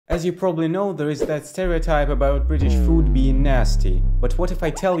As you probably know, there is that stereotype about British food being nasty. But what if I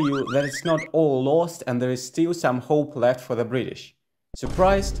tell you that it's not all lost and there is still some hope left for the British?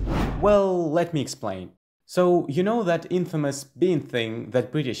 Surprised? Well, let me explain. So, you know that infamous bean thing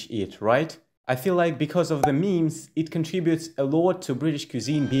that British eat, right? I feel like because of the memes, it contributes a lot to British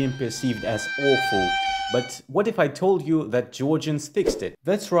cuisine being perceived as awful. But what if I told you that Georgians fixed it?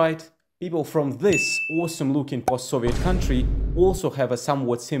 That's right. People from this awesome-looking post-Soviet country also have a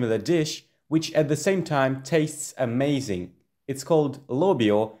somewhat similar dish, which at the same time tastes amazing. It's called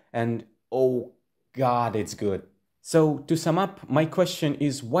Lobio, and oh god, it's good. So, to sum up, my question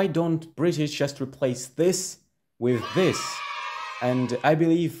is, why don't British just replace this with this? And I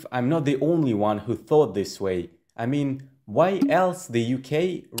believe I'm not the only one who thought this way. I mean, why else the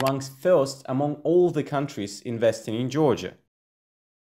UK ranks first among all the countries investing in Georgia?